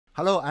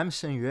Hello, I'm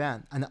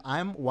Shengyuan, and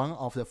I'm one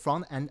of the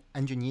front-end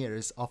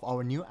engineers of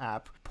our new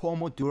app,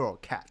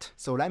 PomodoroCat.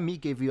 So let me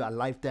give you a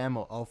live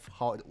demo of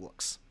how it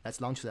works.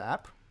 Let's launch the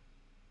app.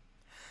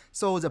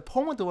 So the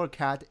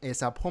PomodoroCat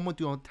is a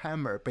Pomodoro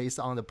timer based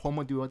on the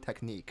Pomodoro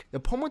technique. The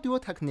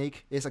Pomodoro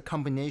technique is a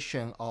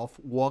combination of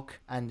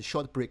work and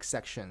short break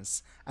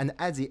sections. And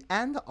at the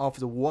end of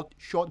the work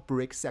short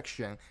break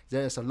section,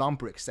 there is a long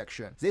break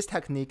section. This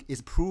technique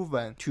is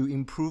proven to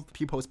improve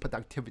people's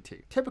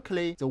productivity.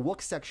 Typically, the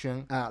work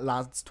section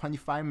lasts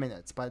 25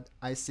 minutes, but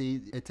I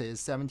see it is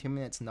 17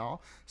 minutes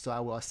now, so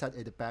I will set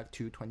it back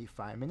to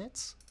 25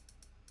 minutes.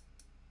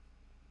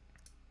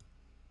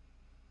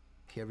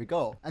 Here we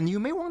go. And you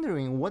may be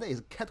wondering, what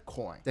is cat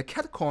coin? The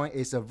cat coin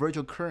is a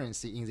virtual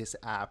currency in this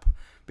app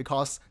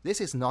because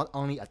this is not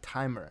only a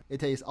timer,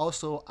 it is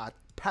also a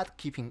pet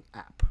keeping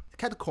app.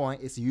 Cat coin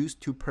is used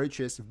to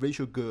purchase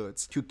virtual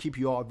goods to keep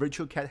your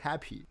virtual cat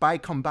happy. By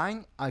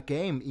combining a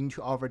game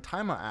into our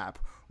timer app,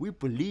 we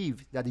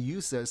believe that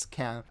users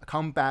can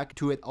come back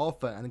to it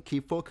often and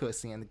keep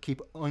focusing and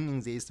keep earning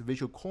these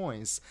virtual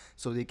coins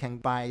so they can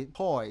buy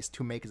toys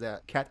to make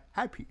the cat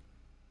happy.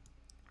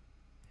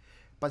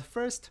 But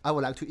first, I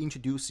would like to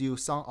introduce you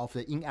some of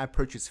the in-app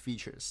purchase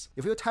features.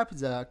 If you type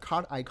the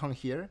card icon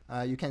here,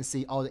 you can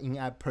see all the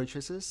in-app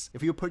purchases.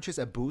 If you purchase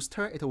a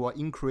booster, it will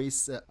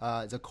increase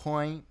the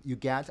coin you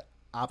get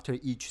after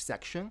each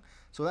section.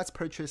 So let's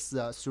purchase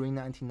the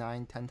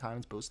 $3.99 10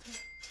 times booster.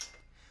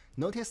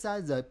 Notice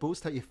that the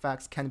booster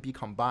effects can be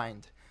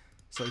combined.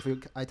 So if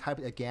I type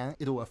it again,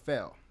 it will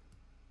fail.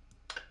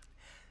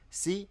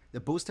 See, the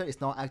booster is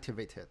not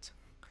activated.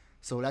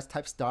 So let's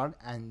type start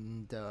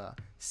and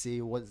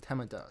see what the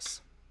timer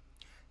does.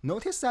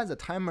 Notice that the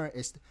timer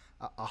is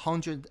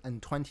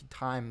 120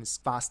 times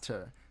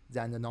faster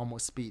than the normal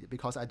speed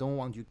because I don't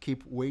want you to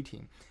keep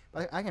waiting.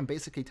 But I can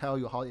basically tell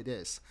you how it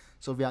is.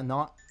 So we are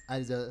now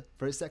at the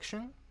first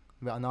section.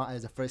 We are now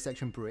at the first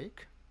section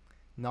break.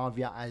 Now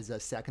we are at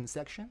the second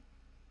section.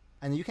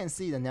 And you can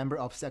see the number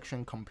of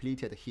sections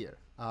completed here.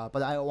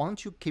 But I want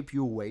to keep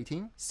you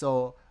waiting.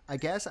 So I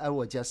guess I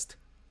will just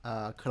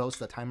close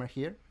the timer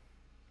here.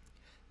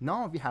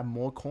 Now we have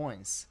more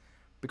coins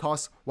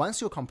because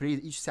once you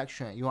complete each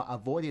section, you are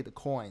avoided the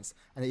coins.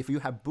 And if you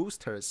have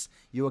boosters,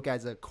 you will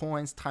get the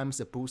coins times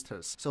the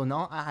boosters. So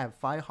now I have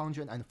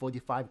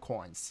 545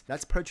 coins.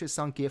 Let's purchase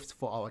some gifts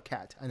for our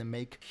cat and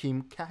make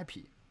him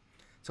happy.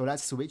 So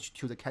let's switch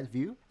to the cat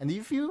view. And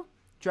if you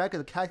drag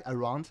the cat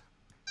around,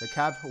 the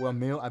cat will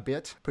meow a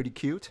bit, pretty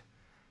cute.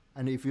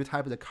 And if you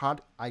type the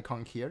card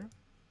icon here,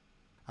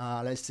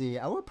 let's see,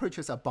 I will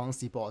purchase a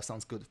bouncy ball,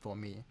 sounds good for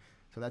me.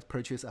 So let's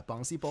purchase a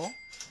bouncy ball.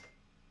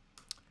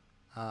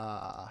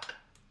 And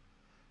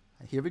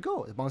here we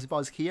go. The bouncy ball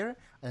is here.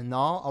 And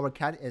now our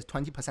cat is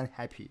 20%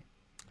 happy.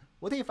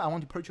 What if I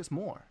want to purchase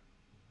more?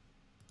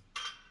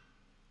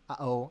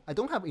 Uh-oh, I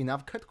don't have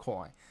enough cat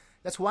coin.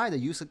 That's why the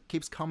user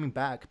keeps coming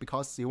back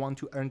because they want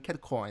to earn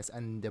cat coins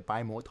and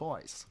buy more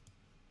toys.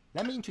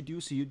 Let me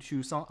introduce you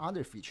to some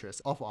other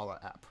features of our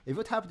app. If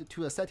you tap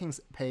to the settings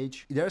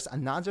page, there's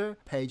another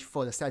page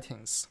for the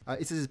settings.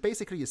 It is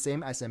basically the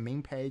same as the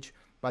main page,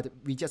 but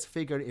we just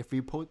figured if we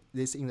put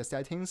this in the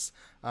settings,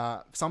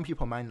 some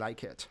people might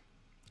like it.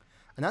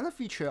 Another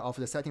feature of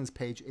the settings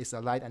page is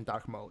the light and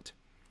dark mode.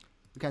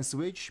 You can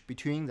switch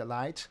between the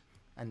light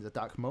and the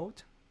dark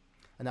mode,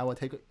 and I will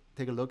take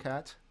a look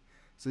at.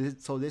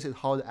 So this is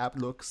how the app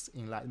looks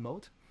in light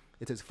mode.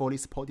 It is fully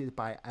supported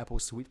by Apple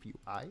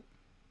SwiftUI.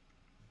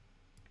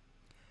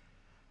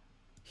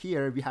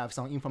 Here we have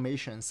some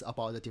information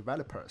about the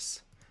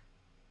developers.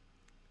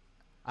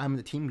 I'm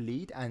the team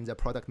lead and the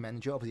product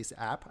manager of this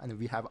app, and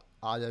we have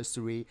other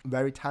 3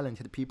 very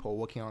talented people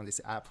working on this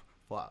app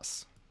for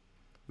us.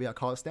 We are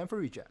called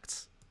Stanford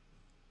Rejects.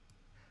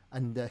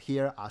 And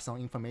here are some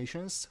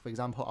informations. For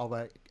example,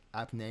 our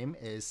app name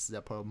is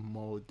the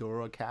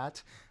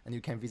PomodoroCat, and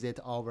you can visit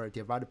our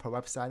developer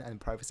website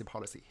and privacy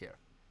policy here.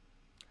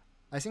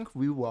 I think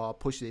we will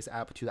push this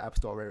app to the App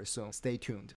Store very soon. Stay tuned.